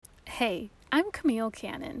Hey, I'm Camille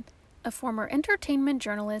Cannon, a former entertainment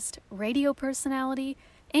journalist, radio personality,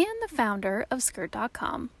 and the founder of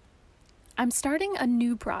Skirt.com. I'm starting a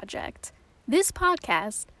new project, this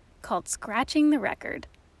podcast called Scratching the Record.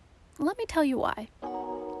 Let me tell you why.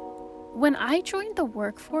 When I joined the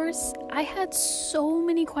workforce, I had so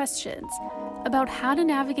many questions about how to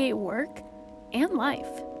navigate work and life.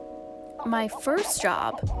 My first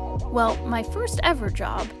ever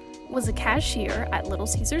job, was a cashier at Little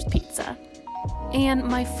Caesars Pizza. And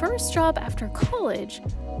my first job after college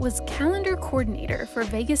was calendar coordinator for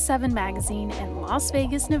Vegas 7 magazine in Las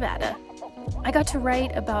Vegas, Nevada. I got to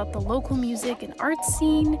write about the local music and art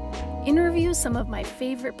scene, interview some of my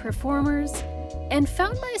favorite performers, and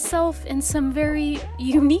found myself in some very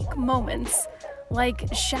unique moments, like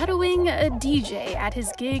shadowing a DJ at his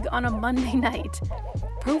gig on a Monday night,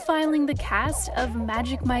 profiling the cast of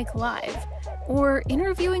Magic Mike Live, or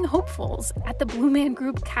interviewing hopefuls at the Blue Man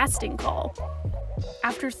Group casting call.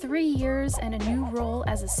 After 3 years and a new role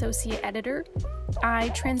as associate editor, I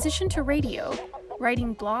transitioned to radio,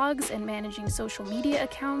 writing blogs and managing social media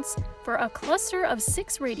accounts for a cluster of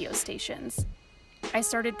 6 radio stations. I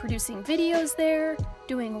started producing videos there,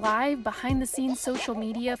 doing live behind-the-scenes social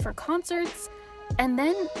media for concerts, and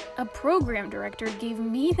then a program director gave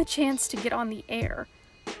me the chance to get on the air.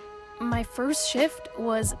 My first shift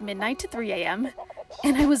was midnight to 3 a.m.,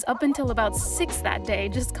 and I was up until about 6 that day,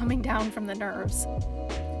 just coming down from the nerves.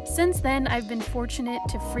 Since then, I've been fortunate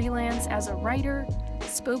to freelance as a writer,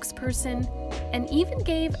 spokesperson, and even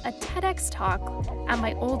gave a TEDx talk at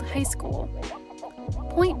my old high school.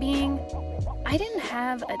 Point being, I didn't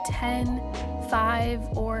have a 10,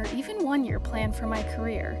 5, or even 1 year plan for my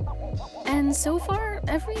career. And so far,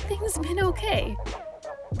 everything's been okay.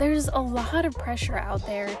 There's a lot of pressure out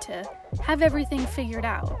there to have everything figured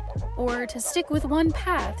out, or to stick with one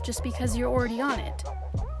path just because you're already on it.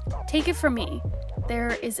 Take it from me,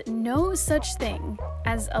 there is no such thing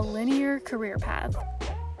as a linear career path.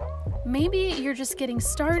 Maybe you're just getting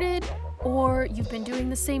started, or you've been doing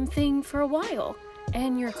the same thing for a while,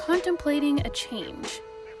 and you're contemplating a change.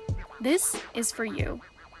 This is for you.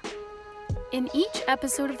 In each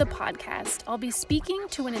episode of the podcast, I'll be speaking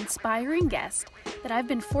to an inspiring guest that I've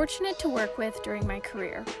been fortunate to work with during my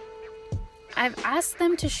career. I've asked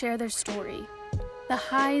them to share their story, the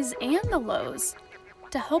highs and the lows,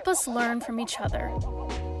 to help us learn from each other.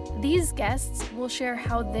 These guests will share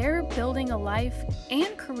how they're building a life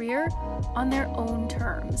and career on their own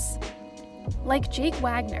terms. Like Jake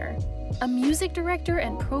Wagner, a music director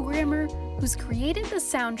and programmer who's created the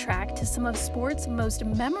soundtrack to some of sports' most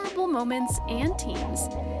memorable moments and teams,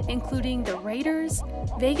 including the Raiders,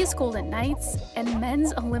 Vegas Golden Knights, and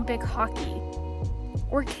men's Olympic hockey.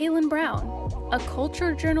 Or Kaylin Brown, a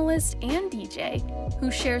culture journalist and DJ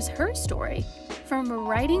who shares her story from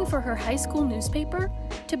writing for her high school newspaper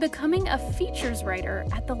to becoming a features writer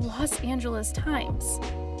at the Los Angeles Times.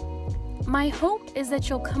 My hope is that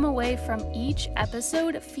you'll come away from each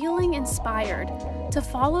episode feeling inspired to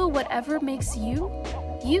follow whatever makes you,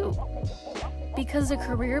 you. Because a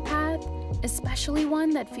career path, especially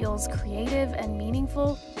one that feels creative and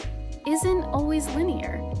meaningful, isn't always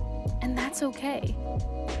linear, and that's okay.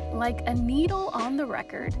 Like a needle on the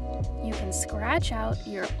record, you can scratch out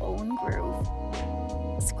your own groove.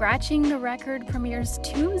 Scratching the Record premieres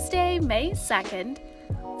Tuesday, May 2nd.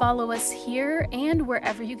 Follow us here and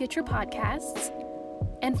wherever you get your podcasts,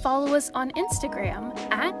 and follow us on Instagram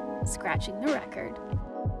at Scratching the Record.